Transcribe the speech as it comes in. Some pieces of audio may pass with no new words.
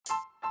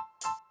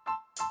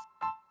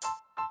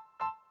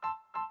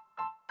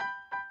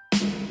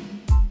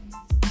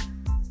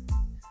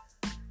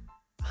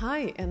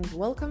Hi, and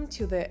welcome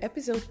to the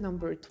episode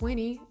number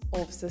 20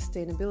 of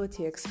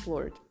Sustainability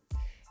Explored,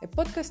 a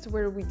podcast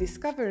where we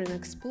discover and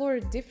explore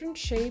different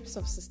shapes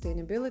of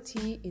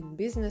sustainability in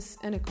business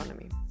and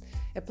economy.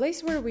 A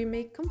place where we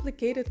make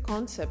complicated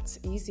concepts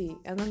easy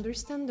and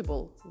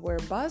understandable, where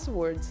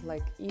buzzwords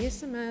like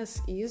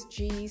ESMS,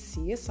 ESG,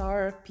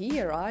 CSR,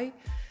 PRI,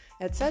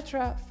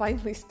 etc.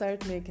 finally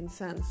start making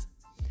sense.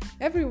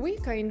 Every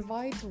week, I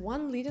invite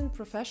one leading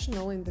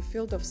professional in the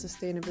field of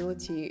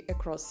sustainability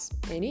across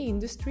any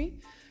industry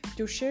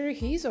to share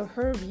his or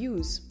her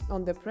views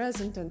on the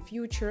present and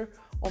future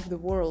of the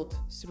world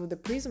through the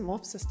prism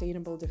of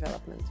sustainable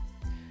development.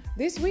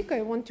 This week,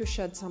 I want to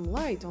shed some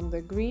light on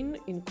the green,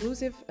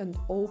 inclusive, and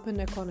open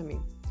economy.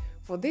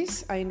 For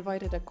this, I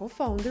invited a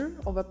co-founder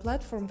of a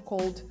platform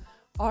called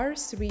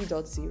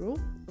R3.0,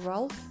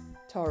 Ralph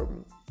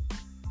Thorm.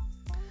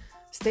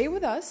 Stay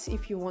with us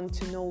if you want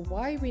to know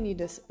why we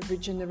need a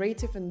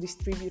regenerative and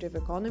distributive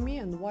economy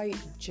and why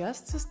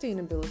just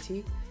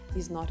sustainability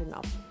is not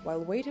enough.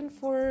 While waiting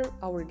for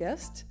our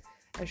guest,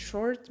 a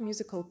short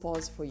musical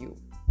pause for you.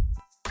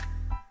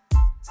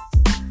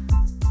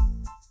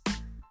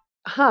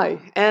 Hi,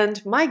 and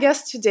my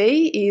guest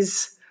today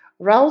is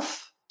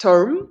Ralph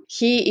Thorm.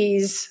 He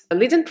is a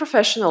leading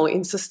professional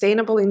in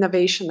sustainable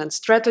innovation and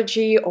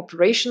strategy,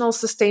 operational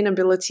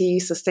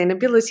sustainability,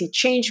 sustainability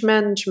change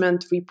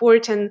management,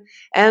 reporting,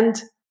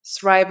 and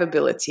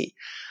thrivability.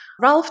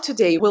 Ralph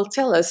today will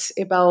tell us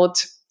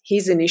about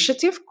his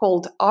initiative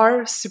called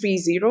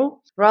R30.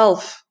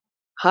 Ralph,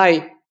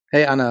 hi.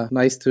 Hey, Anna,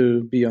 nice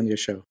to be on your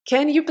show.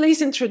 Can you please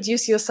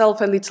introduce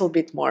yourself a little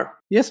bit more?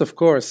 Yes, of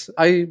course.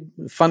 I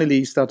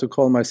funnily start to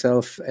call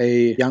myself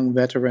a young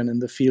veteran in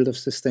the field of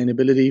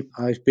sustainability.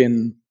 I've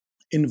been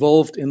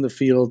involved in the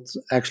field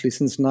actually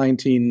since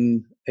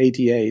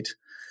 1988.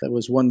 That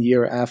was 1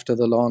 year after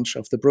the launch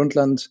of the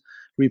Brundtland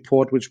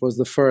report, which was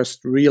the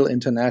first real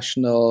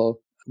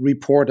international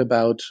report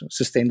about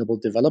sustainable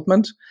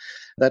development.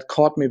 That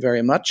caught me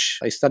very much.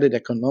 I studied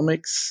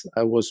economics.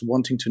 I was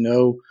wanting to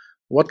know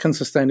what can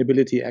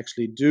sustainability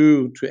actually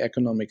do to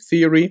economic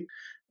theory?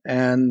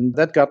 And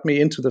that got me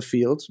into the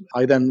field.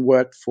 I then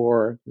worked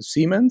for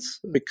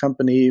Siemens, a big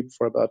company,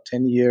 for about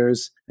 10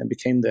 years and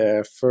became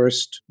their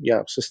first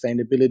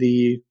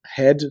sustainability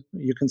head,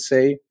 you can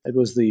say. It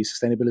was the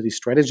Sustainability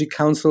Strategy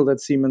Council that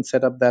Siemens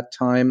set up that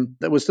time.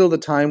 That was still the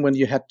time when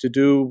you had to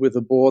do with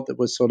a board that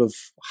was sort of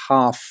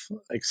half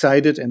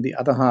excited and the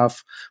other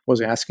half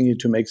was asking you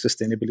to make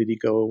sustainability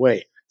go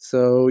away.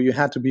 So you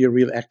had to be a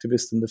real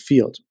activist in the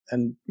field.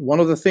 And one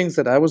of the things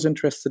that I was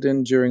interested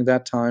in during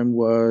that time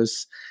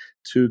was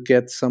to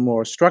get some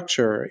more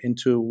structure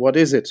into what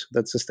is it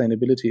that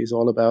sustainability is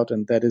all about.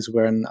 And that is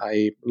when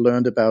I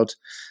learned about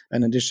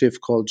an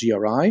initiative called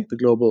GRI, the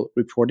Global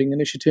Reporting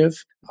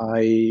Initiative.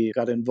 I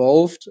got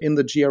involved in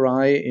the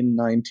GRI in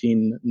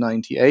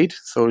 1998,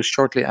 so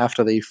shortly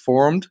after they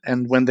formed.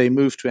 And when they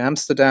moved to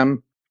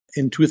Amsterdam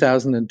in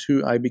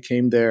 2002, I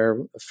became their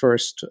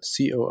first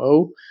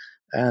COO.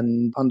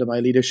 And under my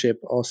leadership,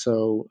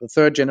 also the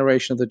third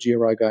generation of the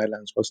GRI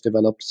guidelines was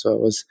developed. So I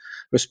was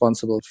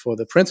responsible for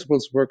the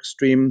principles work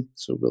stream.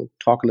 So we'll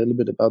talk a little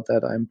bit about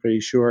that, I'm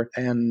pretty sure.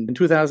 And in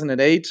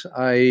 2008,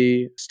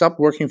 I stopped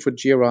working for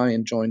GRI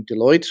and joined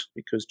Deloitte,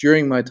 because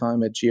during my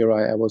time at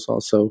GRI, I was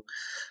also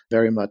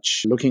very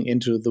much looking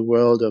into the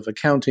world of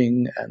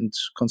accounting and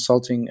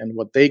consulting and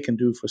what they can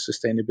do for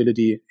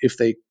sustainability if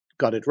they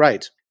got it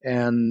right.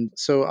 And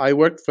so I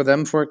worked for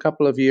them for a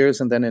couple of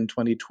years. And then in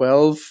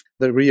 2012,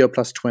 the Rio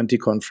Plus 20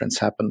 conference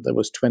happened. That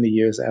was 20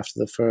 years after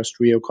the first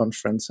Rio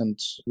conference. And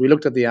we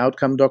looked at the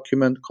outcome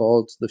document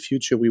called The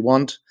Future We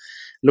Want,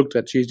 looked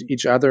at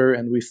each other,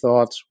 and we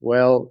thought,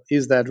 well,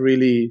 is that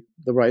really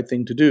the right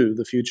thing to do?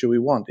 The future we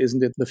want?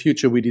 Isn't it the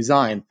future we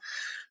design?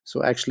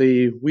 So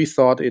actually, we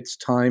thought it's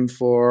time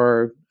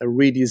for a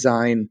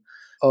redesign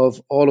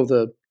of all of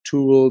the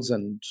tools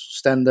and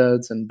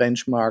standards and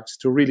benchmarks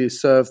to really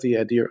serve the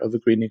idea of a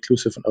green,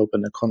 inclusive, and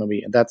open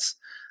economy. And that's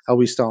how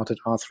we started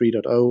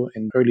R3.0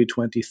 in early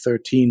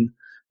 2013,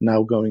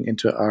 now going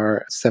into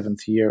our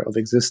 7th year of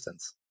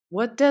existence.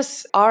 What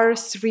does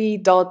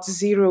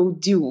R3.0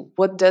 do?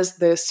 What does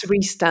the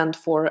 3 stand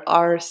for,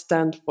 R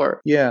stand for?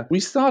 Yeah, we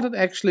started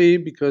actually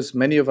because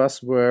many of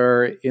us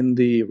were in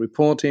the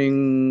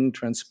reporting,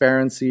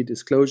 transparency,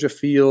 disclosure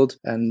field.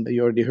 And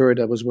you already heard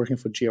I was working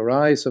for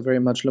GRI, so very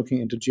much looking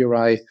into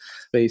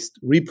GRI-based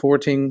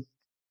reporting,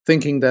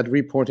 thinking that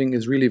reporting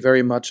is really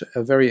very much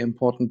a very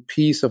important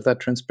piece of that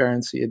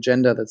transparency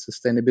agenda that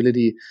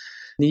sustainability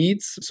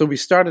needs. So we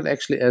started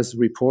actually as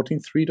Reporting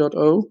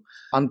 3.0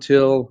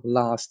 until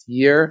last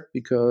year,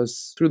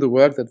 because through the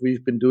work that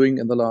we've been doing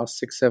in the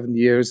last 6-7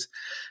 years,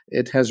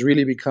 it has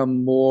really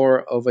become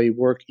more of a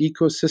work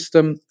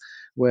ecosystem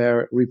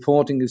where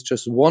reporting is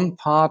just one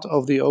part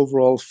of the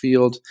overall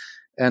field.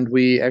 And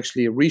we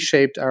actually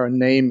reshaped our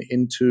name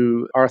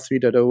into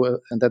R3.0,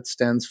 and that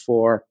stands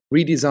for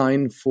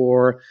Redesign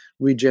for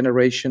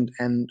Regeneration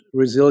and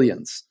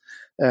Resilience.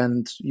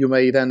 And you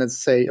may then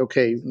say,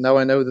 okay, now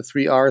I know the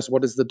 3 R's,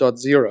 what is the dot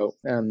zero?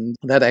 And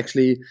that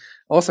actually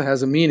also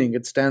has a meaning.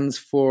 It stands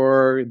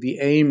for the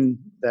aim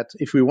that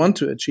if we want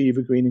to achieve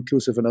a green,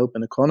 inclusive, and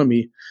open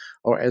economy,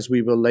 or as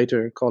we will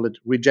later call it,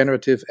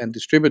 regenerative and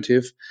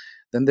distributive,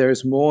 then there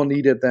is more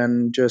needed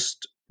than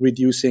just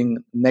reducing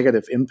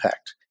negative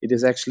impact. It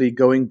is actually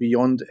going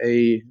beyond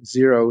a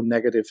zero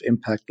negative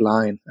impact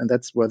line. And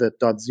that's where the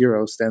dot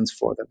zero stands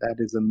for, that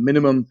is a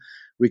minimum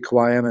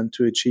requirement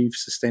to achieve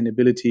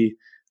sustainability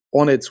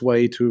on its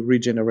way to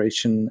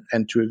regeneration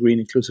and to a green,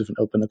 inclusive, and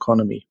open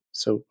economy.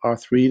 So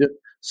R3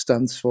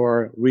 stands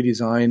for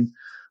redesign,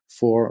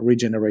 for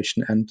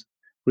regeneration and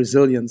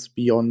resilience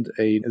beyond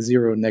a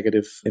zero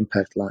negative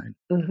impact line.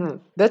 Mm-hmm.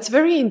 That's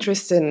very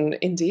interesting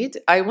indeed.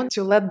 I want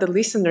to let the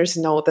listeners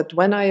know that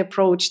when I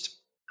approached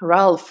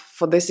Ralph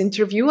for this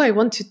interview, I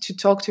wanted to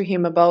talk to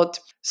him about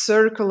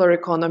circular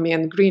economy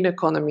and green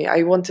economy.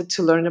 I wanted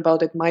to learn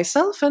about it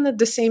myself and at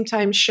the same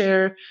time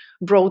share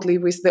broadly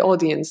with the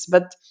audience.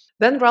 But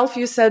then, Ralph,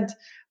 you said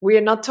we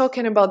are not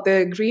talking about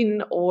the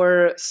green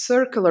or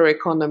circular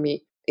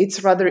economy.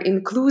 It's rather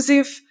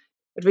inclusive,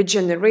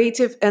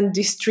 regenerative, and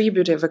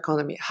distributive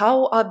economy.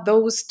 How are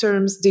those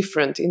terms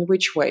different? In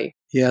which way?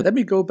 Yeah, let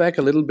me go back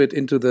a little bit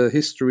into the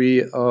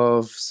history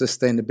of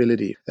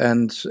sustainability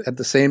and at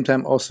the same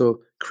time also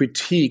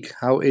critique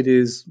how it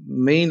is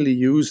mainly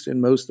used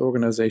in most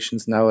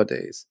organizations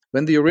nowadays.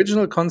 When the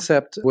original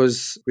concept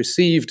was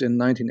received in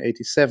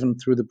 1987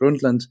 through the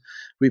Brundtland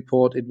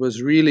report, it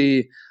was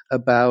really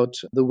about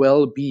the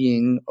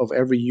well-being of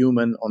every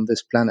human on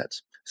this planet.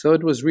 So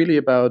it was really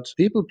about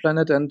people,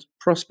 planet, and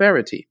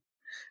prosperity.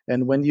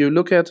 And when you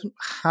look at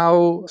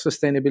how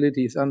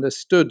sustainability is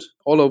understood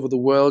all over the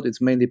world,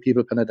 it's mainly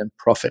people, planet, and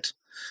profit.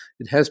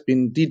 It has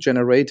been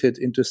degenerated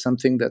into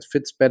something that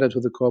fits better to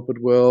the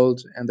corporate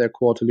world and their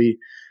quarterly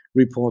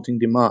reporting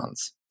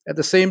demands. At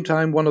the same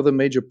time, one of the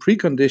major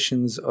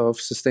preconditions of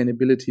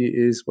sustainability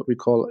is what we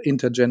call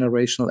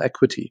intergenerational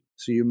equity.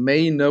 So you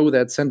may know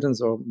that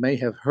sentence or may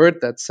have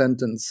heard that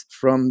sentence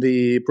from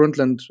the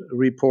Brundtland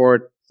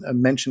report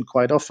mentioned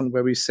quite often,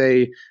 where we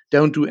say,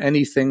 don't do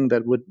anything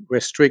that would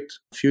restrict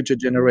future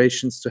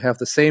generations to have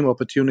the same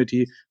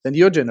opportunity than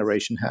your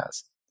generation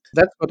has.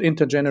 That's what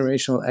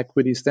intergenerational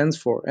equity stands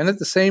for. And at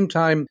the same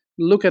time,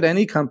 look at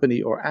any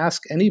company or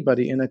ask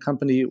anybody in a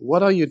company,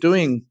 what are you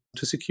doing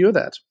to secure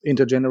that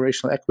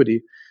intergenerational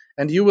equity?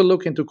 And you will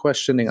look into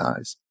questioning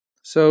eyes.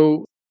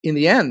 So in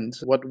the end,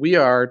 what we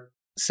are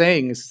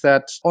saying is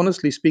that,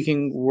 honestly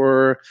speaking,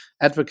 we're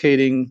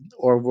advocating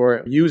or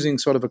we're using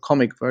sort of a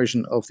comic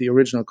version of the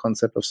original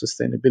concept of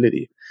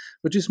sustainability,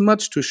 which is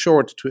much too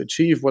short to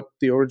achieve what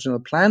the original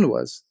plan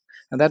was.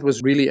 And that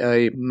was really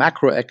a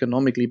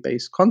macroeconomically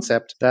based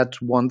concept that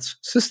wants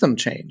system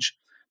change.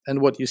 And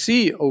what you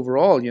see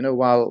overall,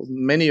 while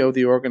many of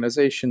the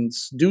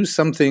organizations do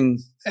something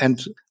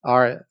and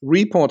are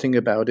reporting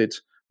about it,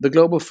 the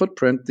global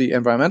footprint, the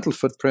environmental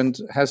footprint,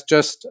 has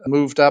just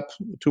moved up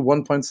to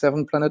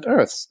 1.7 planet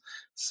Earths.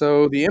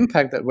 So the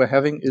impact that we're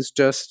having is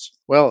just,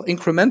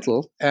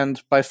 incremental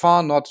and by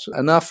far not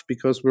enough,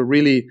 because we're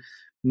really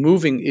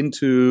moving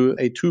into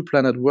a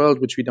two-planet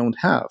world, which we don't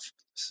have.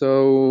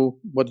 So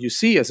what you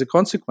see as a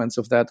consequence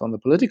of that on the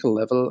political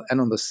level and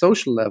on the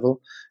social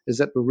level is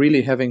that we're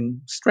really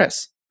having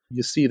stress.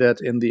 You see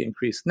that in the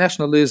increased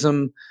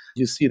nationalism.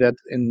 You see that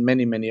in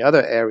many, many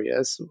other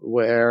areas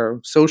where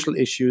social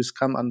issues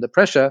come under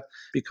pressure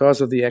because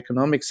of the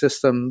economic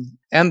system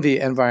and the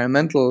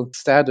environmental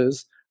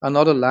status are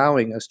not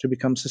allowing us to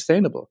become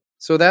sustainable.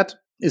 So that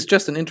is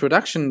just an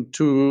introduction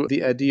to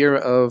the idea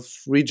of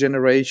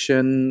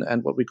regeneration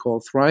and what we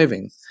call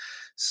thriving.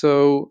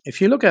 So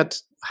if you look at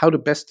how to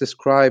best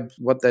describe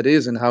what that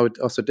is and how it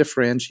also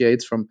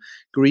differentiates from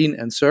green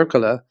and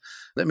circular,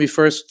 let me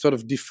first sort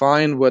of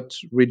define what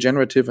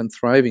regenerative and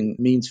thriving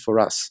means for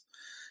us.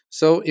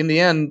 So in the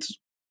end,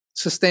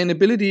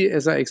 sustainability,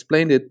 as I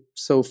explained it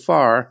so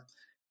far,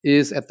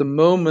 is at the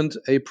moment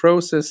a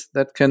process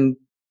that can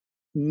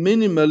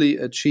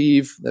minimally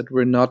achieve that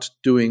we're not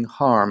doing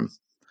harm.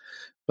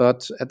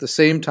 But at the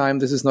same time,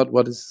 this is not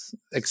what is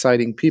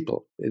exciting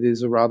people. It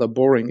is a rather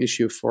boring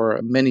issue for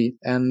many,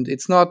 and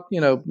it's not,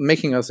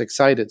 making us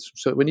excited.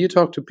 So when you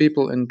talk to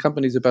people in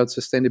companies about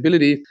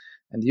sustainability,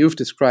 and you've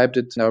described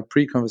it in our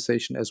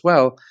pre-conversation as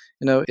well,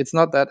 it's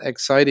not that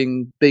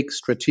exciting, big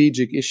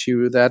strategic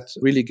issue that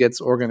really gets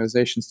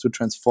organizations to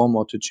transform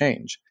or to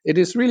change. It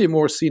is really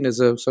more seen as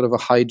a sort of a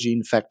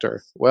hygiene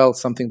factor.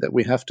 Something that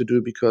we have to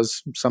do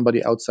because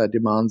somebody outside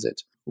demands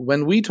it.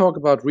 When we talk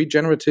about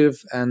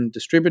regenerative and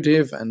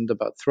distributive and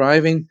about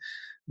thriving,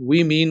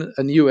 we mean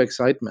a new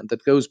excitement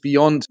that goes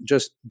beyond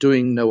just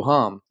doing no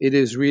harm. It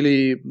is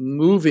really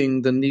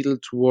moving the needle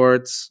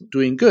towards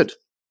doing good.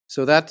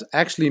 So that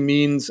actually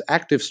means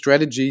active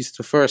strategies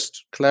to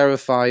first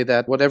clarify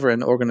that whatever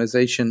an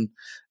organization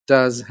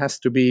does has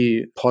to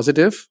be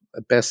positive,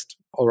 best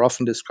or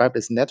often described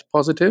as net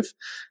positive,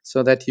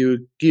 so that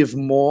you give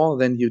more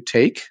than you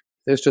take.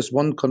 There's just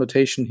one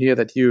connotation here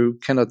that you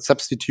cannot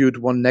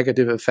substitute one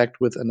negative effect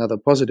with another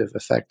positive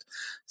effect.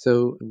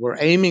 So we're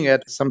aiming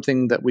at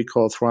something that we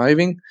call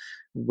thriving,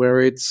 where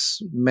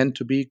it's meant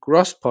to be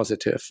gross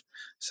positive,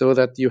 so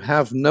that you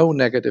have no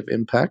negative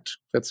impact.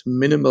 That's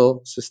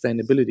minimal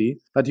sustainability,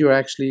 but you're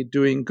actually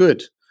doing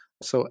good.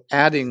 So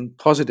adding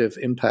positive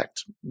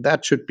impact,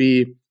 that should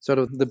be sort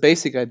of the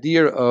basic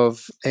idea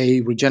of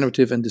a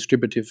regenerative and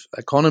distributive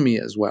economy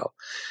as well.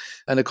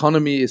 An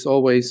economy is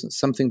always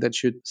something that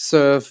should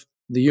serve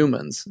the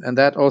humans. And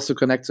that also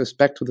connects us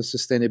back to the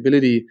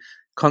sustainability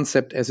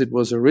concept as it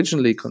was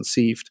originally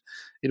conceived.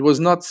 It was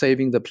not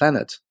saving the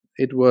planet.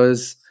 It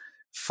was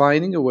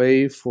finding a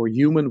way for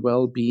human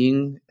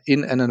well-being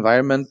in an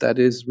environment that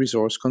is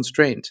resource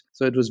constrained.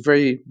 So it was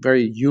very,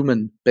 very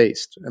human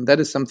based. And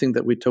that is something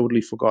that we totally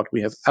forgot.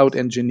 We have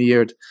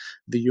out-engineered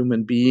the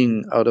human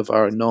being out of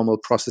our normal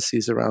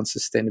processes around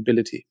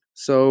sustainability.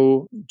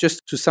 So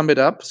just to sum it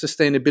up,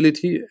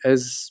 sustainability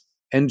as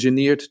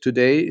engineered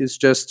today is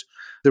just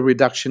the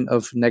reduction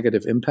of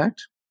negative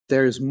impact.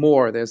 There is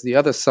more, there's the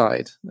other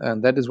side,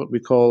 and that is what we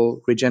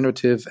call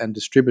regenerative and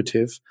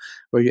distributive,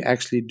 where you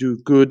actually do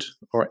good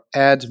or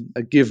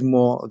give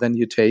more than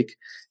you take,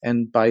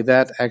 and by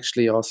that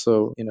actually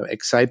also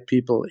excite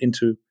people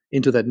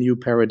into that new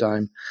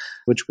paradigm,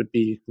 which would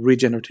be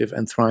regenerative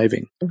and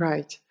thriving.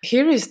 Right.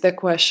 Here is the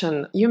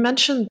question. You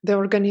mentioned the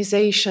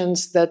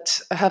organizations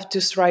that have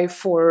to strive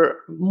for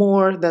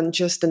more than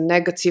just a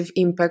negative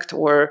impact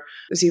or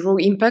zero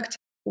impact.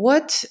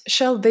 What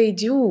shall they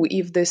do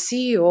if the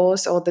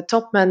CEOs or the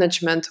top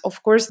management,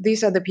 of course,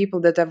 these are the people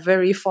that are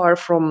very far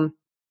from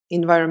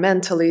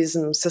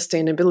environmentalism,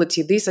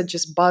 sustainability, these are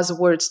just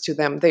buzzwords to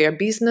them. They are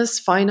business,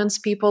 finance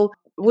people.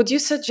 Would you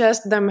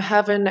suggest them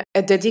having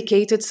a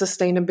dedicated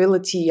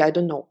sustainability,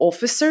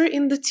 officer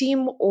in the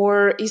team?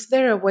 Or is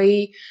there a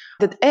way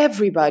that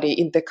everybody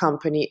in the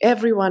company,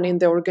 everyone in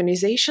the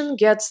organization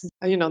gets, the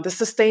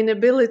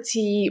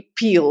sustainability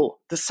peel,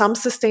 some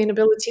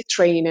sustainability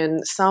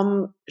training,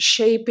 some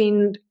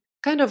shaping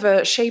of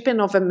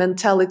a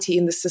mentality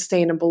in the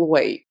sustainable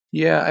way?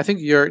 Yeah, I think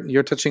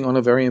you're touching on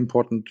a very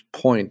important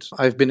point.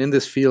 I've been in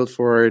this field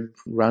for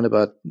around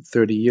about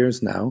 30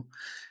 years now.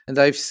 And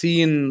I've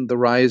seen the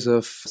rise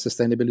of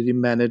sustainability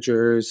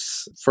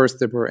managers. First,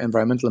 there were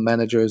environmental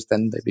managers,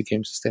 then they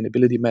became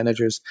sustainability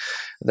managers,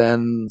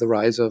 then the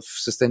rise of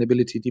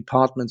sustainability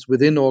departments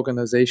within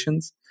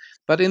organizations.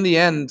 But in the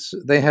end,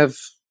 they have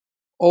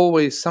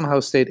always somehow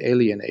stayed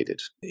alienated.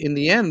 In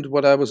the end,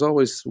 what I was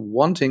always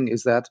wanting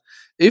is that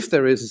if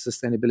there is a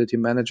sustainability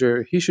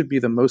manager, he should be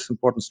the most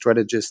important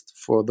strategist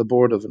for the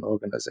board of an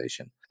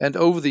organization. And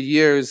over the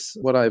years,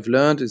 what I've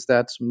learned is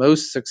that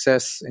most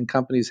success in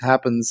companies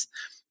happens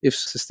if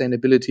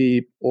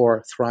sustainability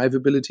or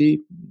thrivability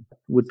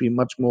would be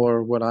much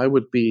more what I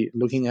would be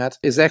looking at,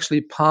 is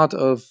actually part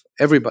of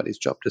everybody's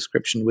job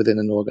description within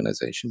an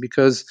organization,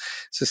 because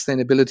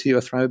sustainability or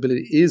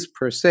thrivability is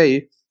per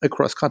se a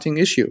cross-cutting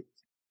issue.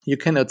 You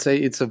cannot say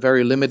it's a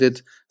very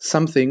limited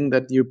something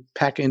that you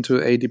pack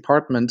into a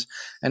department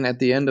and at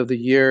the end of the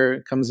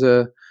year comes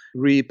a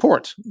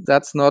report.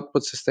 That's not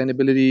what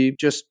sustainability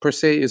just per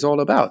se is all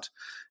about.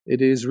 It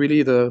is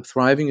really the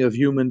thriving of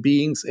human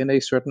beings in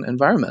a certain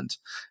environment.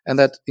 And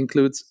that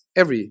includes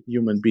every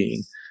human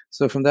being.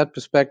 So from that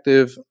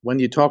perspective, when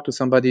you talk to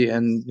somebody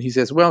and he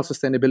says, well,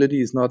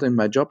 sustainability is not in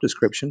my job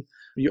description,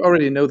 you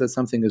already know that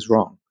something is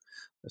wrong.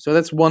 So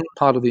that's one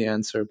part of the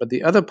answer. But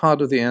the other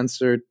part of the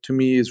answer to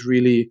me is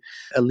really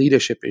a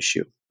leadership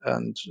issue.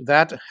 And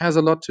that has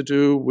a lot to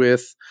do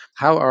with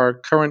how our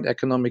current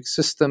economic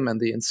system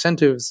and the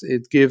incentives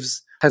it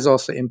gives has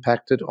also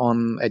impacted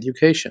on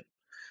education.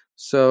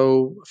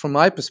 So from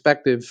my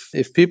perspective,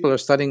 if people are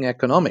studying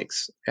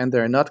economics and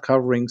they're not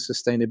covering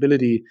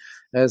sustainability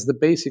as the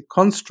basic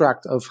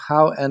construct of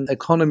how an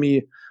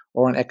economy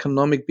or an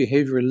economic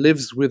behavior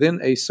lives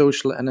within a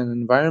social and an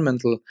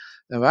environmental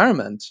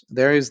environment,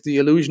 there is the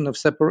illusion of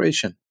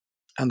separation.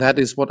 And that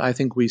is what I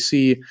think we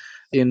see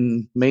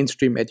in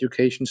mainstream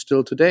education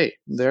still today.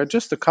 There are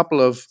just a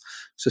couple of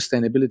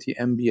sustainability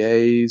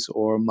MBAs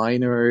or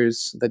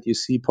minors that you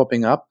see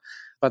popping up.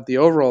 But the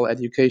overall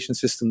education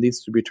system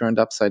needs to be turned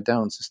upside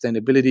down.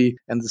 Sustainability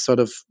and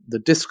the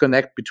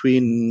disconnect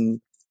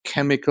between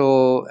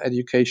chemical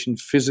education,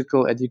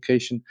 physical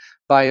education,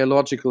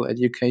 biological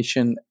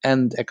education,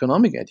 and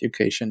economic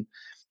education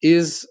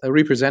is a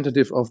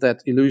representative of that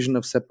illusion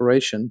of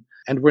separation.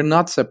 And we're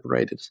not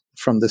separated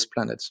from this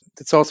planet.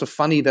 It's also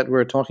funny that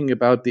we're talking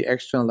about the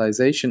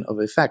externalization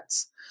of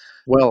effects.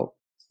 Well,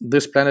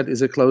 this planet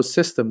is a closed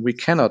system. We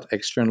cannot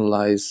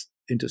externalize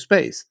into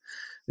space.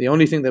 The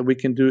only thing that we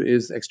can do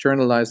is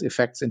externalize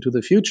effects into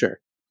the future.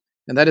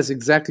 And that is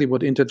exactly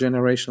what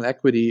intergenerational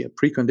equity, a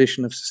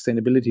precondition of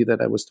sustainability that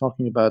I was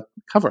talking about,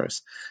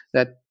 covers.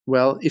 That,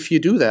 well, if you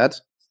do that,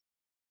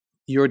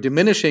 you're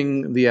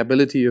diminishing the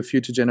ability of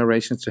future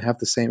generations to have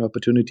the same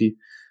opportunity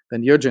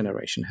than your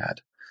generation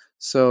had.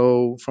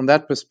 So from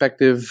that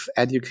perspective,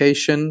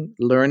 education,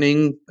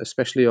 learning,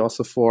 especially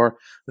also for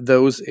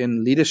those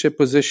in leadership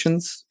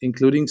positions,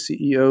 including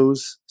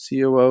CEOs,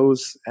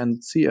 COOs,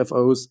 and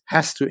CFOs,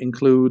 has to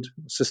include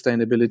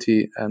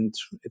sustainability. And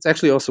it's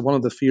actually also one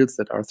of the fields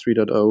that R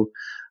 3.0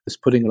 is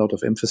putting a lot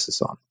of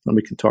emphasis on. And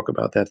we can talk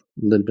about that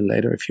a little bit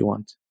later if you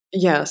want.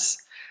 Yes.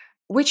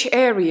 Which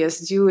areas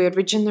do a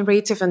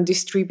regenerative and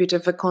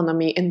distributive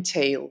economy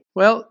entail?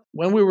 Well,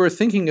 when we were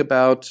thinking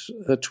about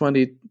the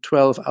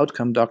 2012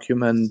 outcome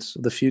document,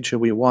 The Future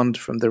We Want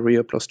from the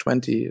Rio Plus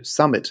 20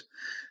 summit,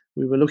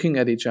 we were looking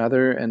at each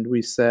other and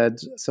we said,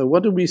 so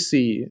what do we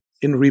see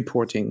in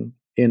reporting,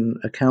 in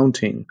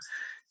accounting,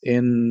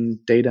 in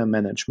data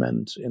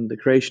management, in the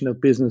creation of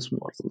business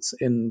models,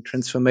 in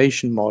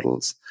transformation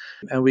models?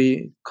 And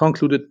we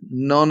concluded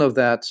none of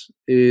that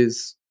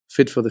is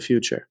fit for the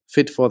future,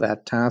 fit for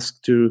that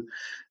task to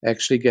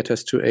actually get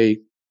us to a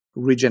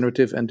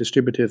regenerative and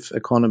distributive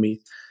economy.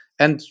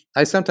 And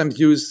I sometimes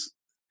use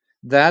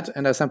that,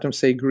 and I sometimes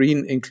say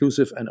green,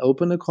 inclusive, and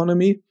open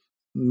economy,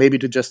 maybe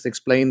to just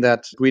explain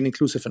that green,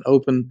 inclusive, and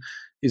open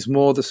is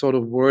more the sort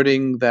of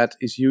wording that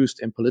is used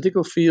in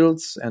political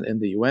fields and in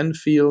the UN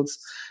fields.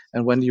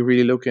 And when you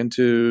really look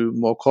into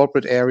more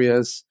corporate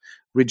areas,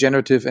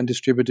 regenerative and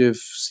distributive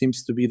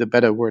seems to be the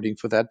better wording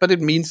for that, but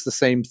it means the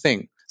same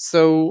thing.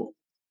 So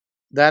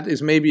that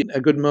is maybe a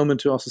good moment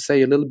to also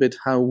say a little bit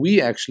how we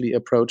actually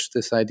approach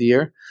this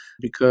idea,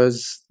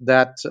 because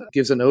that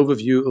gives an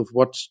overview of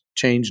what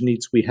change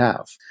needs we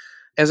have.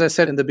 As I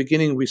said in the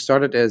beginning, we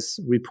started as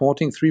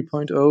Reporting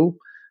 3.0.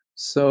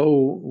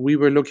 So we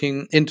were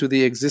looking into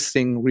the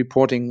existing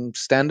reporting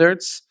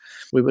standards.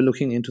 We were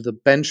looking into the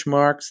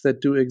benchmarks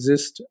that do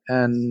exist.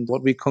 And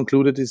what we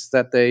concluded is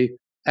that they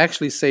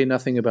actually say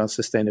nothing about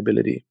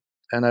sustainability.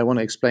 And I want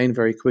to explain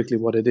very quickly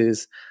what it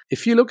is.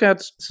 If you look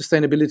at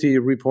sustainability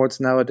reports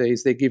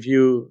nowadays, they give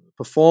you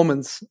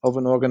performance of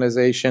an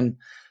organization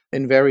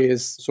in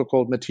various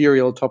so-called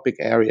material topic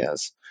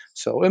areas.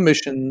 So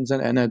emissions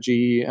and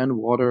energy and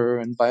water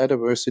and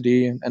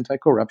biodiversity and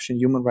anti-corruption,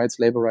 human rights,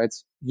 labor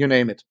rights, you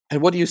name it.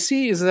 And what you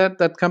see is that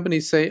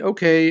companies say,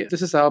 okay,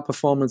 this is our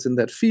performance in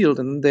that field.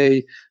 And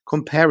they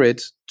compare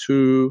it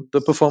to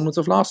the performance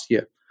of last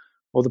year,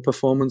 or the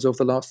performance of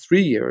the last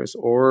 3 years,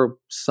 or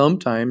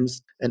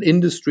sometimes an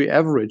industry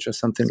average or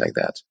something like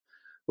that.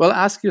 Well,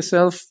 ask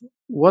yourself,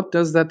 what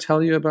does that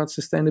tell you about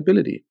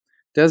sustainability?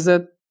 Does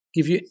that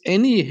give you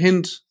any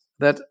hint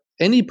that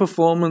any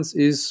performance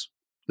is,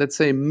 let's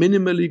say,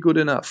 minimally good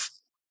enough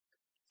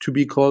to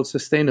be called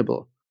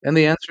sustainable? And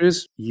the answer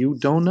is, you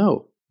don't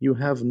know. You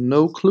have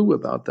no clue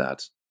about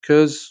that.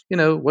 Because,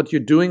 what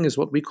you're doing is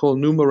what we call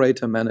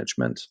numerator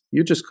management.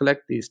 You just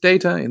collect these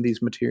data in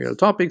these material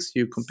topics,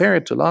 you compare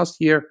it to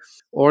last year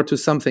or to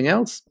something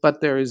else,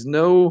 but there is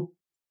no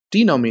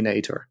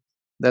denominator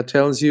that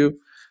tells you,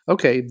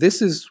 okay,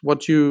 this is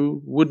what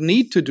you would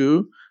need to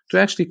do to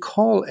actually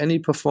call any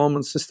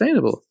performance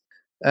sustainable.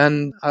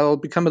 And I'll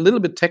become a little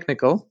bit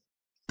technical.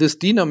 This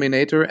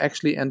denominator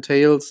actually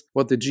entails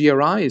what the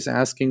GRI is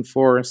asking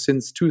for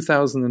since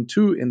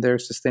 2002 in their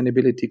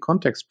sustainability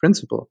context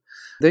principle.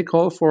 They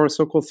call for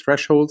so-called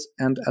thresholds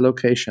and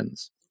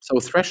allocations. So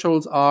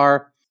thresholds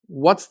are,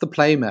 what's the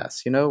play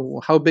mass?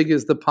 How big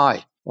is the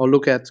pie? Or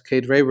look at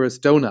Kate Raworth's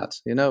donut.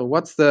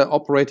 What's the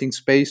operating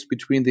space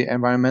between the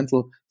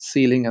environmental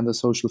ceiling and the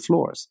social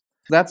floors?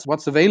 That's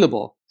what's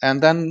available.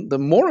 And then the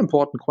more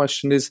important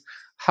question is,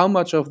 how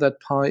much of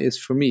that pie is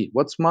for me?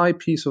 What's my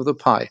piece of the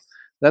pie?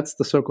 That's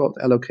the so-called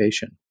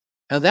allocation.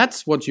 And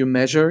that's what you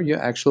measure your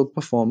actual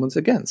performance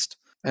against.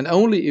 And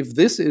only if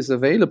this is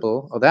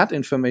available, or that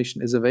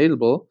information is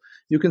available,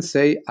 you can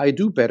say, I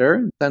do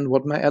better than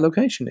what my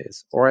allocation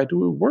is, or I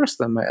do worse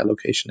than my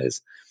allocation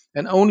is.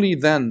 And only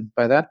then,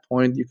 by that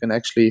point, you can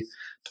actually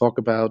talk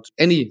about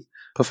any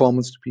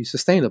performance to be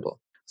sustainable.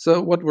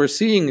 So what we're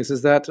seeing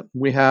is that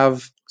we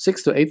have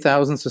 6,000 to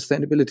 8,000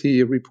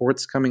 sustainability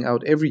reports coming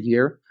out every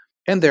year,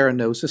 and there are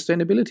no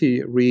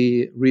sustainability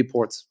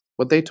reports.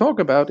 What they talk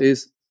about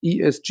is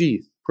ESG,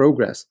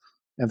 progress,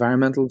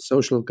 environmental,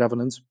 social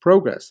governance,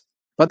 progress.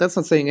 But that's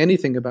not saying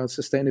anything about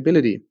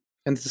sustainability.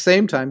 And at the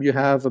same time, you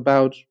have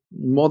about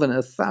more than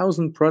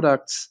 1,000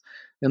 products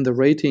in the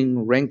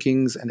rating,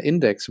 rankings, and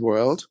index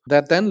world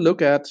that then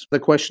look at the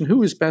question,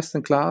 who is best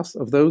in class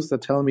of those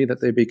that tell me that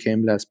they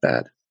became less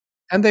bad?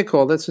 And they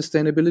call that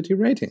sustainability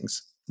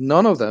ratings.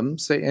 None of them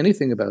say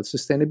anything about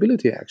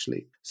sustainability,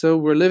 actually. So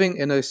we're living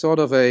in a sort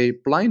of a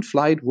blind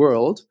flight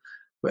world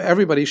where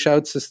everybody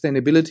shouts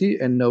sustainability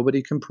and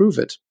nobody can prove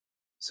it.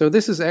 So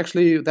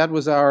that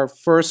was our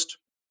first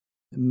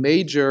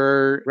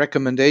major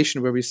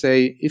recommendation, where we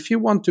say, if you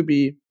want to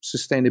be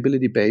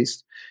sustainability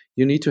based,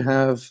 you need to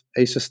have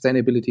a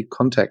sustainability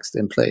context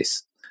in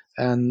place.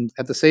 And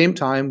at the same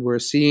time, we're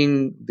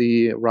seeing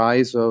the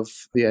rise of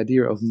the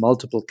idea of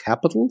multiple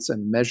capitals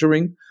and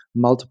measuring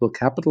multiple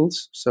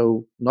capitals.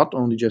 So not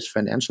only just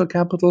financial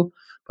capital,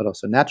 but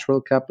also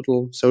natural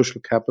capital, social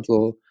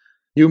capital,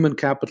 human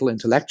capital,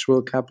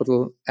 intellectual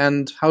capital,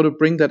 and how to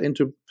bring that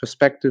into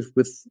perspective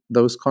with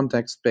those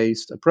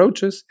context-based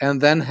approaches, and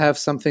then have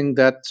something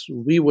that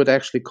we would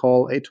actually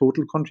call a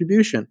total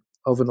contribution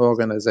of an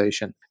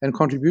organization. And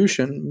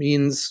contribution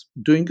means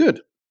doing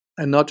good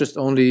and not just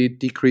only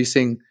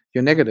decreasing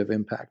your negative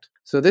impact.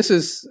 So this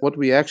is what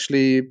we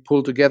actually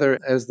pulled together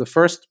as the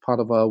first part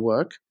of our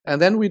work.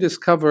 And then we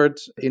discovered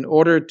in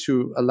order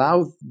to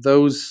allow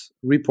those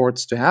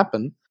reports to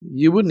happen,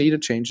 you would need a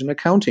change in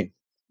accounting.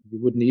 You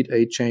would need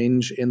a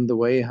change in the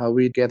way how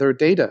we gather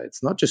data.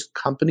 It's not just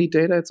company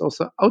data, it's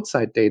also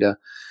outside data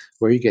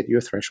where you get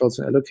your thresholds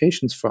and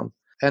allocations from.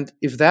 And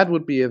if that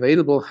would be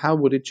available, how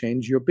would it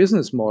change your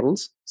business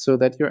models so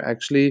that you're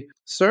actually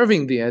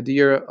serving the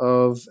idea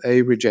of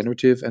a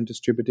regenerative and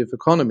distributive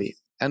economy?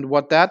 And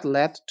what that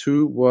led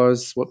to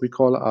was what we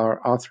call our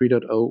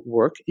R3.0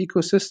 work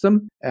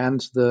ecosystem.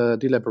 And the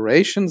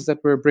deliberations that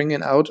we're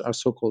bringing out are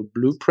so-called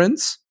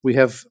blueprints. We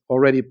have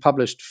already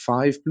published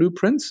 5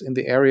 blueprints in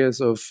the areas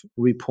of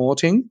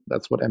reporting.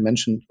 That's what I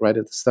mentioned right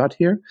at the start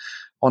here.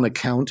 On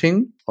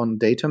accounting, on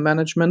data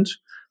management,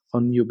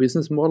 on new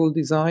business model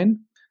design.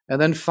 And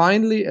then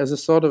finally, as a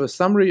sort of a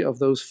summary of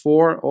those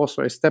 4,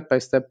 also a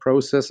step-by-step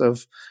process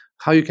of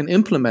how you can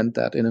implement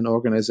that in an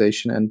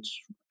organization. And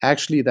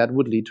actually that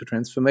would lead to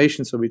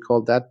transformation. So we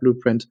call that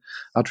blueprint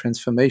our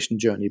transformation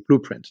journey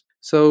blueprint.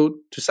 So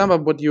to sum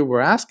up what you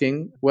were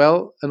asking,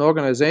 well, an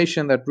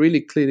organization that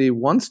really clearly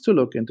wants to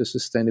look into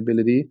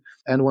sustainability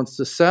and wants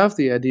to serve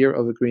the idea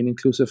of a green,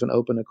 inclusive, and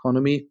open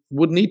economy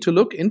would need to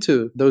look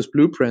into those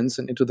blueprints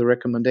and into the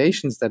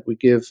recommendations that we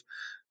give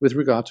with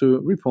regard to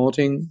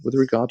reporting, with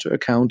regard to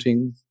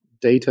accounting,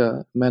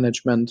 data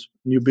management,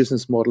 new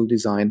business model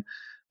design,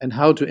 and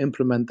how to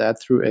implement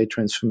that through a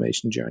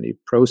transformation journey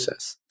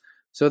process.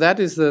 So that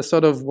is the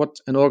sort of what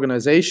an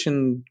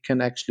organization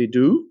can actually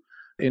do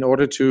in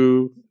order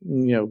to,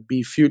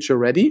 be future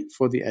ready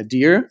for the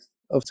idea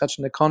of such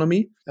an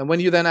economy. And when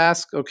you then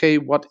ask, okay,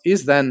 what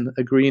is then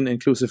a green,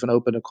 inclusive, and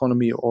open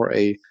economy or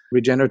a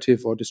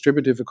regenerative or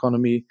distributive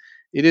economy?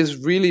 It is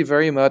really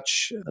very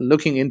much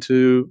looking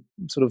into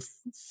sort of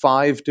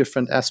 5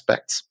 different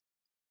aspects.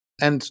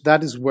 And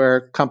that is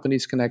where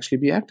companies can actually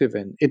be active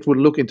in. It would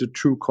look into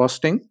true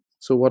costing.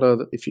 So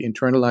if you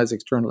internalize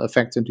external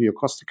effects into your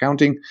cost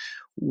accounting,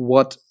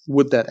 what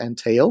would that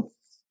entail?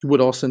 You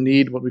would also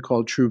need what we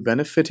call true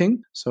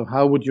benefiting. So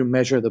how would you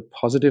measure the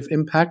positive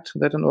impact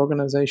that an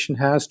organization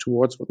has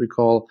towards what we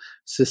call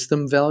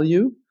system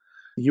value?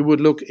 You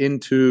would look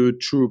into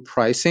true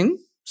pricing.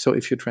 So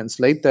if you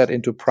translate that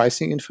into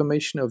pricing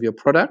information of your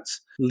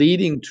products,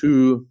 leading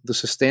to the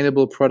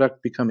sustainable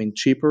product becoming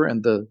cheaper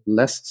and the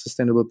less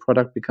sustainable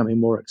product becoming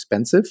more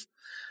expensive,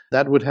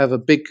 that would have a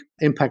big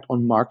impact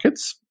on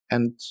markets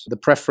and the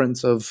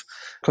preference of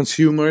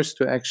consumers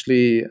to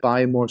actually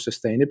buy more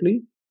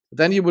sustainably.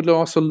 Then you would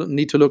also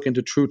need to look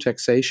into true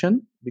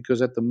taxation,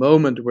 because at the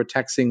moment we're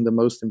taxing the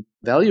most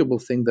valuable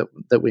thing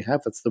that we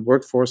have. That's the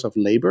workforce of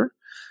labor.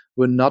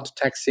 We're not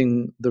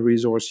taxing the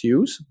resource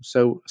use.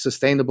 So a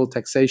sustainable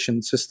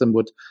taxation system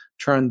would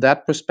turn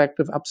that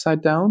perspective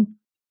upside down.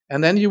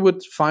 And then you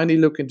would finally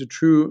look into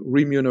true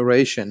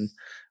remuneration,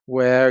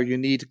 where you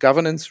need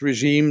governance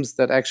regimes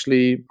that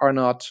actually are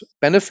not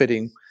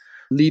benefiting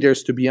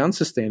leaders to be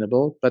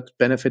unsustainable, but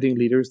benefiting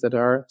leaders that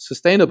are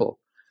sustainable.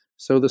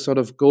 So the sort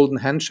of golden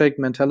handshake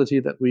mentality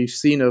that we've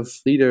seen of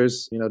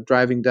leaders,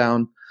 driving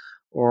down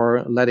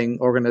or letting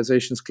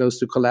organizations close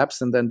to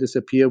collapse and then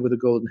disappear with a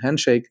golden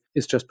handshake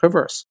is just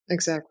perverse.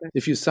 Exactly.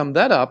 If you sum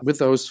that up with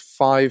those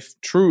 5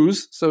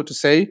 truths, so to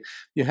say,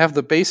 you have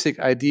the basic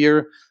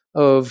idea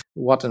of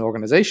what an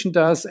organization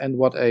does and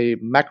what a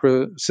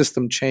macro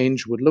system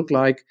change would look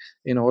like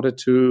in order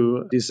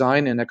to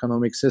design an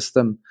economic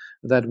system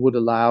that would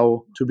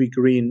allow to be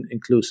green,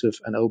 inclusive,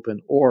 and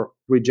open, or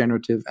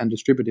regenerative and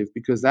distributive,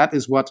 because that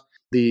is what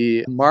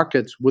the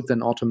market would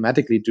then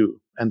automatically do.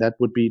 And that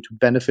would be to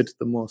benefit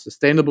the more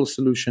sustainable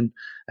solution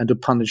and to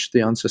punish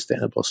the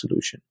unsustainable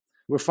solution.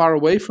 We're far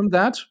away from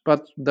that,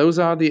 but those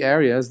are the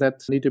areas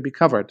that need to be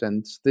covered.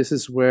 And this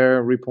is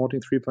where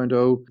Reporting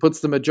 3.0 puts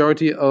the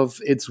majority of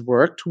its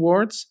work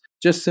towards,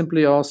 just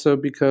simply also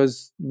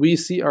because we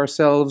see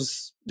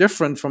ourselves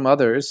different from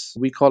others.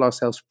 We call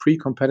ourselves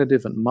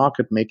pre-competitive and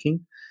market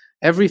making.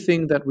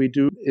 Everything that we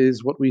do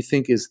is what we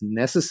think is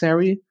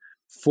necessary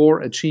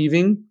for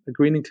achieving a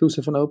green,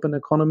 inclusive, and open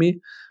economy,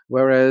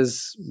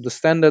 whereas the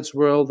standards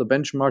world, the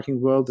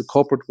benchmarking world, the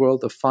corporate world,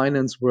 the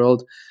finance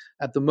world,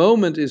 at the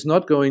moment is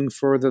not going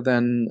further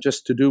than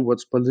just to do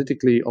what's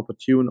politically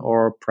opportune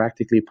or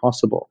practically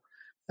possible.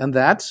 And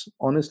that,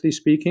 honestly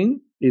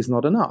speaking, is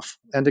not enough.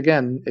 And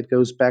again, it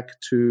goes back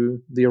to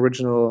the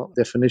original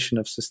definition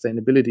of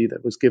sustainability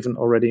that was given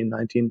already in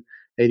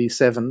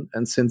 1987,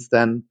 and since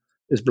then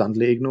is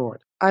bluntly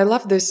ignored. I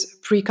love this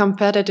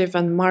pre-competitive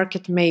and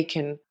market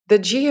making. The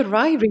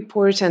GRI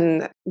report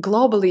and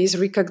globally is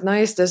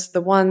recognized as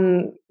the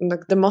one,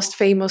 like the most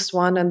famous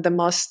one and the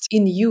most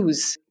in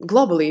use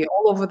globally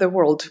all over the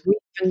world. We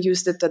even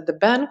used it at the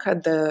bank,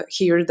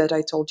 here that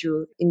I told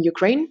you in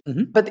Ukraine.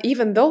 Mm-hmm. But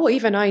even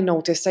I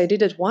noticed, I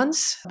did it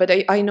once, but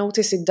I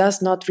noticed it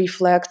does not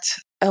reflect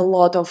a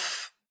lot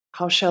of,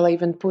 how shall I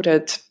even put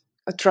it,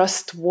 a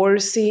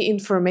trustworthy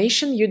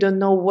information. You don't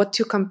know what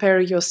to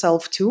compare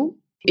yourself to.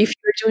 If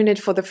you're doing it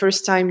for the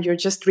first time, you're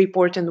just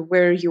reporting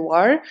where you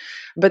are,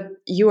 but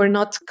you are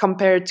not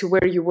compared to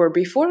where you were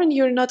before, and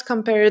you're not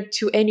compared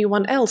to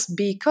anyone else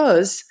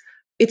because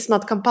it's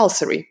not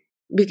compulsory.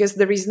 Because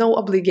there is no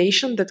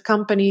obligation that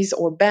companies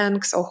or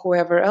banks or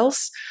whoever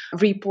else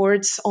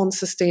reports on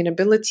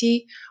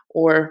sustainability,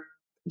 or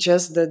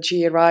just the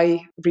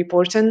GRI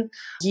reporting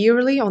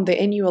yearly on the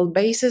annual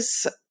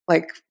basis,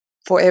 like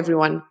for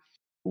everyone.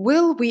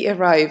 Will we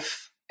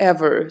arrive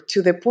ever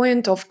to the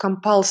point of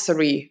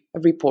compulsory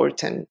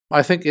reporting?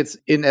 I think it's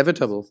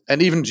inevitable.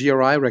 And even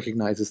GRI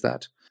recognizes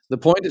that. The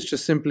point is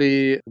just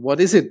simply,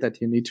 what is it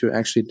that you need to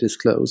actually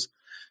disclose?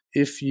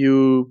 If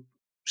you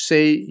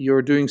say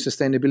you're doing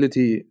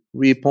sustainability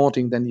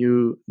reporting, then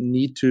you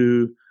need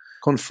to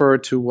confer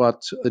to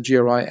what the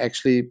GRI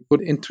actually put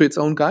into its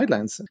own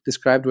guidelines,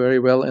 described very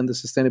well in the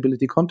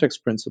sustainability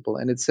context principle.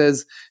 And it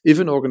says if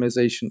an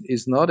organization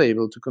is not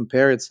able to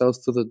compare itself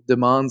to the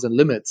demands and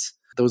limits,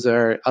 those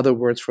are other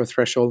words for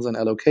thresholds and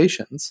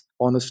allocations,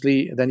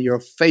 honestly, then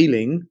you're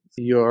failing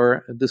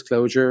your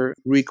disclosure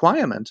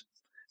requirement.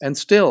 And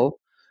still,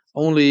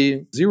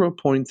 only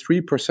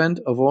 0.3%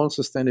 of all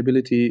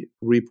sustainability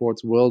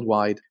reports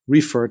worldwide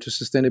refer to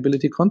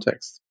sustainability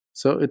context.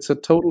 So it's a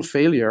total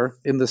failure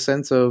in the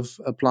sense of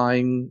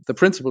applying the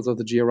principles of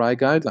the GRI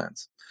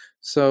guidelines.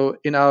 So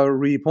in our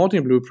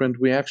reporting blueprint,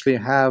 we actually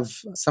have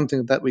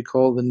something that we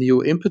call the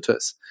neo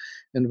impetus,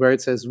 and where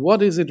it says,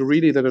 what is it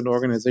really that an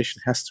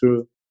organization has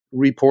to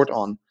report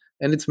on?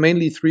 And it's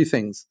mainly three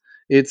things.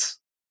 It's,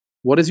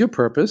 what is your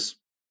purpose?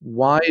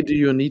 Why do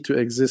you need to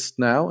exist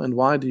now? And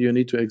why do you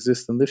need to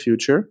exist in the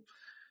future?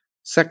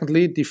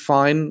 Secondly,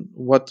 define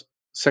what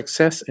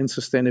success in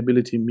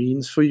sustainability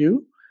means for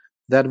you.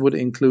 That would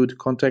include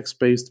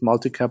context-based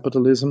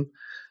multi-capitalism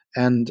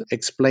and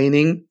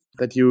explaining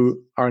that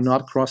you are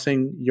not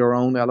crossing your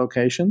own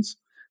allocations.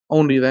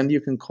 Only then you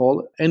can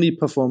call any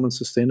performance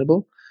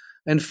sustainable.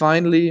 And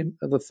finally,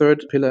 the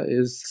third pillar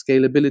is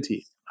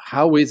scalability.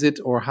 How is it,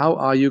 or how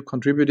are you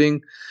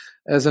contributing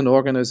as an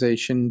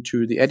organization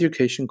to the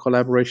education,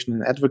 collaboration,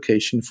 and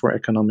advocacy for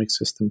economic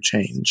system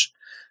change?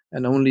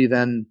 And only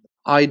then,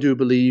 I do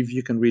believe,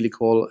 you can really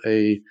call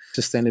a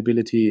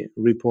sustainability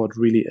report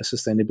really a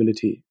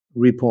sustainability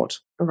report.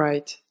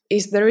 Right.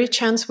 Is there a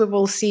chance we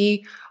will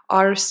see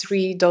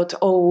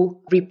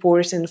R3.0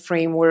 report and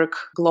framework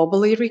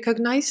globally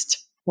recognized?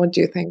 What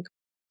do you think?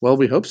 Well,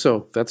 we hope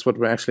so. That's what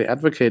we're actually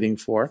advocating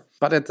for.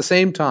 But at the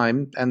same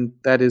time, and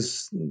that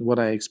is what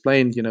I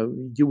explained,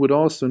 you would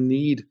also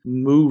need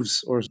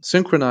moves or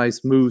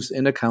synchronized moves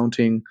in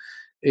accounting,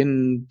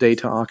 in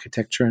data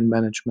architecture and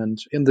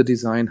management, in the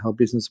design, how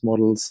business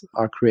models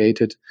are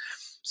created.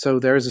 So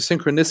there is a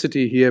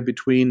synchronicity here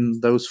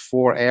between those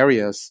four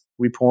areas: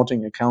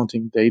 reporting,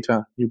 accounting,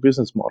 data, new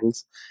business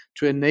models,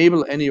 to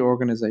enable any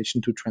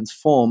organization to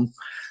transform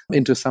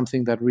into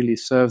something that really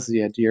serves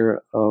the idea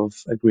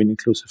of a green,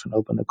 inclusive, and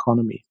open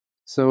economy.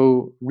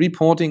 So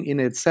reporting in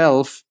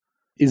itself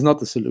is not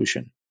the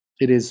solution.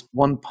 It is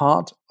one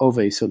part of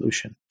a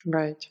solution.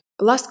 Right.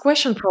 Last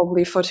question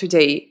probably for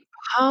today.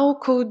 How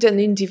could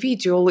an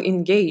individual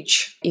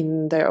engage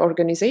in the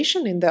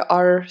organization, in the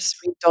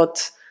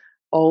R3.0,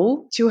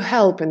 to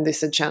help in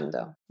this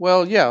agenda?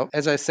 Well, yeah,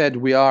 as I said,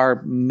 we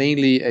are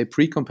mainly a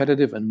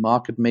pre-competitive and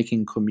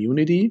market-making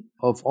community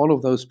of all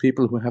of those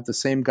people who have the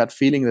same gut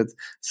feeling that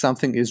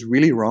something is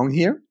really wrong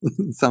here,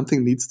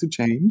 something needs to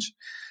change.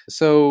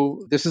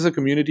 So this is a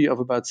community of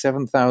about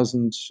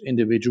 7,000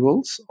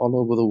 individuals all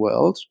over the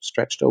world,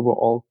 stretched over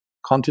all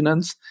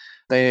continents.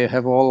 They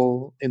have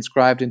all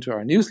inscribed into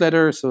our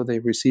newsletter, so they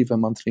receive a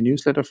monthly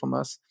newsletter from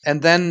us.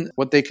 And then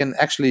what they can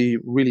actually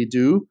really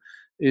do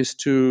is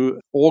to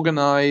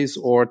organize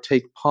or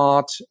take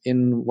part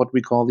in what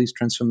we call these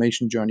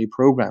transformation journey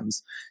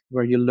programs,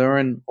 where you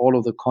learn all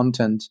of the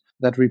content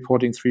that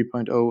Reporting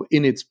 3.0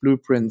 in its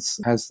blueprints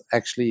has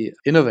actually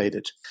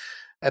innovated.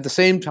 At the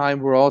same time,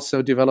 we're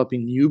also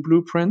developing new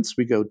blueprints.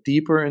 We go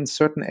deeper in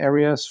certain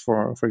areas.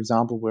 For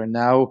example, we're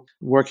now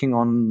working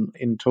on,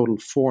 in total,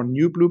 4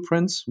 new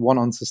blueprints, one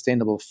on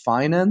sustainable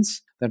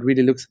finance that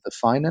really looks at the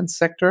finance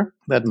sector.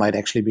 That might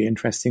actually be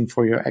interesting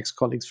for your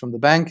ex-colleagues from the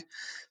bank.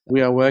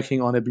 We are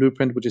working on a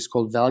blueprint which is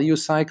called Value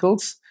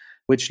Cycles,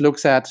 which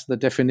looks at the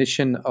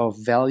definition of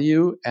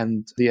value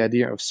and the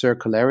idea of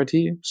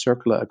circularity,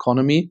 circular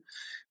economy.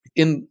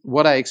 In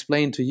what I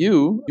explained to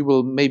you, you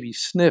will maybe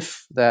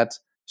sniff that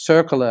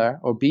circular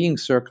or being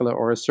circular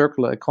or a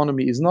circular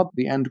economy is not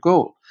the end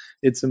goal.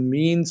 It's a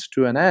means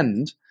to an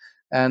end.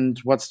 And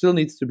what still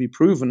needs to be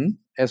proven,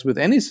 as with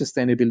any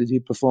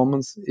sustainability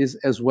performance, is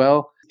as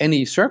well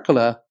any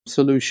circular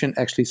solution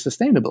actually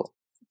sustainable.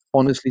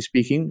 Honestly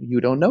speaking, you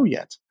don't know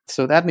yet.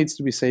 So that needs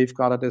to be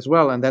safeguarded as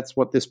well. And that's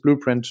what this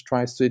blueprint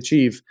tries to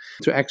achieve,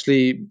 to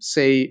actually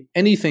say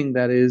anything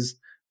that is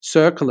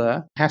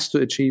circular has to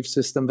achieve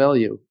system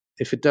value.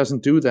 if it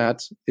doesn't do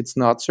that, it's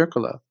not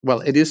circular. Well,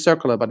 it is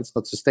circular, but it's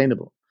not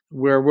sustainable.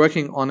 We're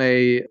working on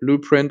a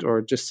blueprint,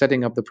 or just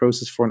setting up the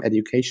process for an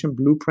education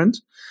blueprint,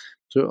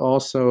 to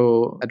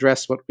also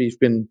address what we've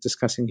been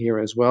discussing here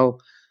as well,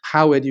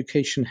 how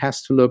education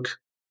has to look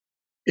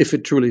if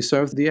it truly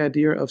serves the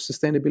idea of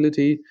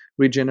sustainability,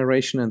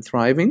 regeneration, and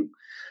thriving.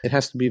 It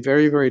has to be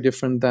very, very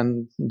different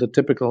than the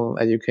typical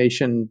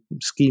education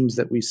schemes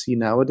that we see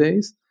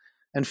nowadays.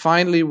 And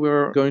finally,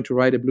 we're going to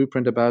write a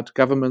blueprint about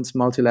governments,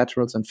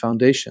 multilaterals, and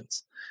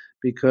foundations,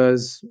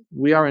 because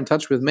we are in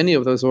touch with many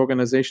of those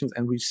organizations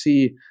and we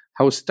see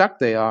how stuck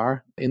they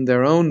are in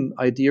their own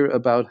idea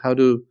about how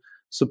to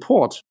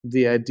support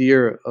the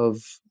idea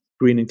of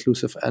green,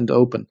 inclusive, and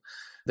open.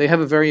 They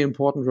have a very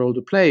important role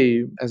to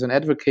play as an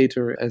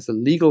advocator, as a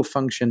legal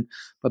function,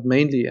 but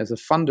mainly as a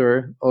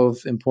funder of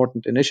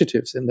important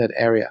initiatives in that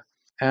area.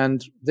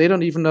 And they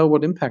don't even know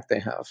what impact they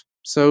have.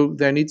 So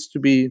there needs to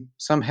be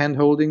some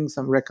hand-holding,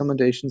 some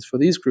recommendations for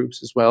these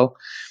groups as well,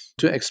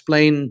 to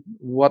explain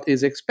what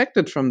is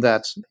expected from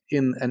that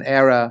in an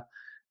era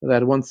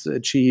that wants to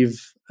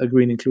achieve a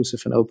green,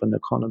 inclusive, and open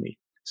economy.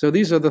 So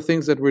these are the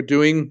things that we're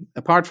doing.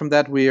 Apart from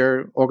that, we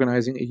are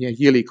organizing a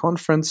yearly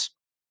conference.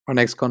 Our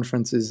next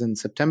conference is in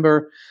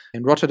September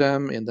in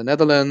Rotterdam, in the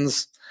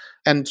Netherlands.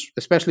 And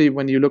especially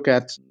when you look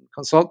at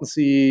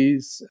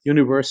consultancies,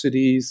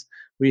 universities,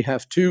 we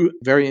have two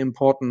very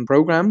important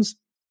programs.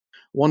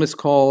 One is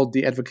called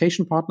the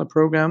Advocation Partner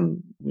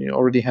Program. We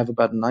already have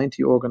about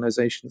 90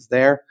 organizations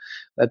there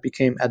that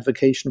became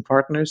advocation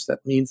partners. That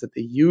means that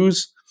they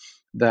use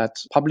that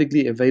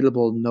publicly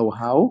available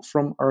know-how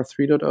from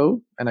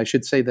R3.0. And I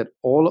should say that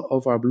all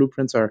of our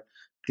blueprints are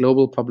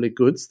global public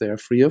goods. They are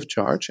free of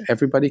charge.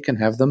 Everybody can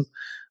have them.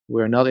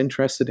 We're not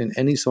interested in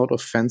any sort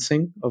of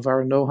fencing of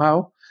our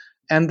know-how.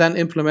 And then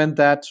implement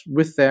that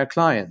with their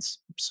clients.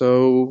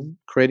 So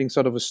creating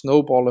sort of a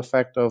snowball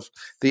effect of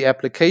the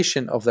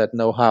application of that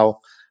know-how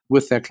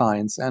with their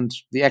clients. And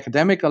the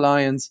Academic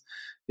Alliance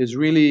is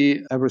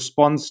really a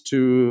response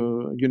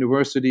to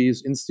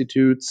universities,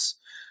 institutes,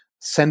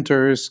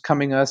 centers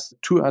coming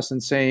to us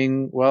and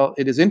saying, well,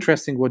 it is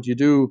interesting what you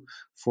do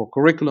for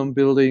curriculum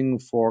building,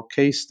 for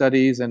case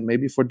studies, and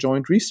maybe for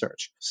joint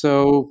research.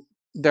 So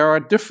there are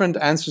different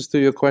answers to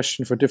your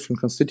question for different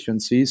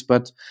constituencies,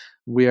 but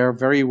we are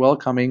very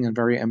welcoming and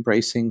very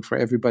embracing for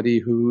everybody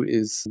who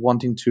is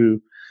wanting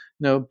to,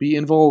 be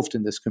involved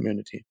in this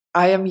community.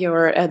 I am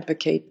your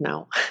advocate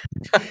now.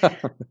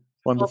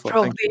 Wonderful. I'll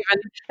probably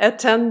even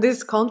attend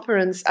this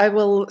conference. I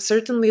will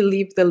certainly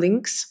leave the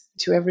links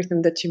to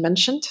everything that you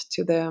mentioned,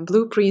 to the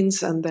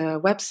blueprints and the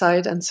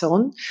website and so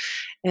on.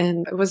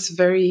 And it was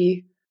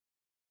very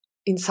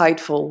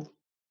insightful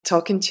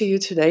talking to you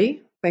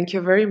today. Thank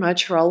you very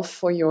much, Ralph,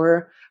 for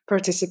your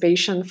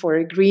participation, for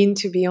agreeing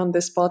to be on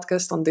this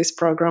podcast, on this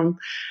program.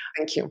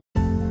 Thank you.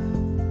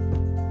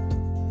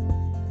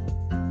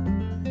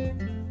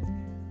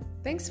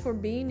 Thanks for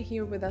being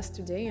here with us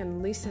today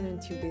and listening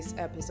to this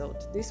episode.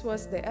 This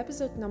was the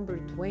episode number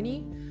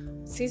 20,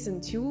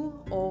 season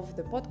 2 of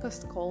the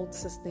podcast called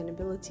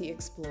Sustainability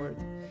Explored.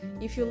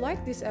 If you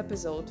liked this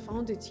episode,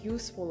 found it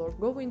useful, or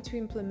going to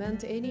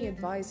implement any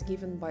advice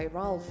given by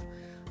Ralph,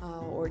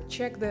 or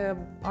check the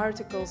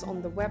articles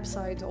on the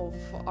website of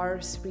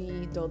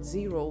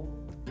R3.0,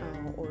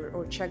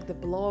 or check the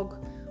blog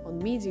on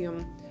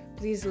Medium,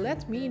 please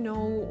let me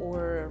know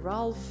or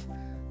Ralph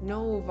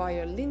know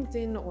via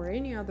LinkedIn or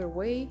any other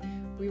way.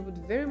 We would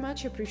very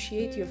much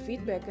appreciate your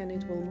feedback, and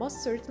it will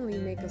most certainly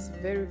make us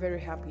very, very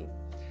happy.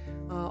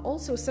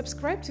 Also,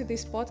 subscribe to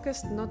this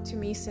podcast not to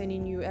miss any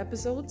new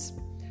episodes.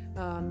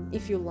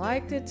 If you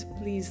liked it,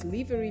 please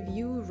leave a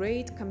review,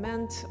 rate,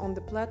 comment on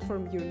the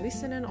platform you're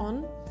listening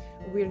on.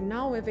 We're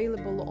now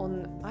available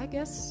on,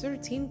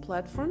 13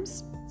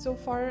 platforms so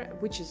far,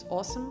 which is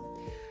awesome.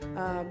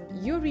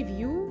 Your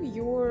review,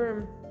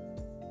 your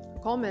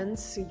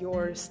comments,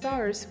 your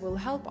stars will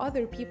help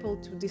other people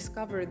to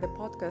discover the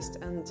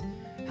podcast and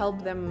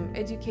help them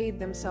educate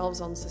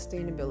themselves on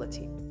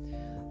sustainability.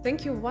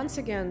 Thank you once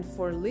again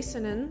for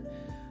listening,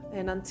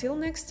 and until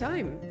next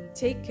time,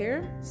 take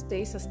care,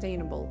 stay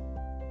sustainable.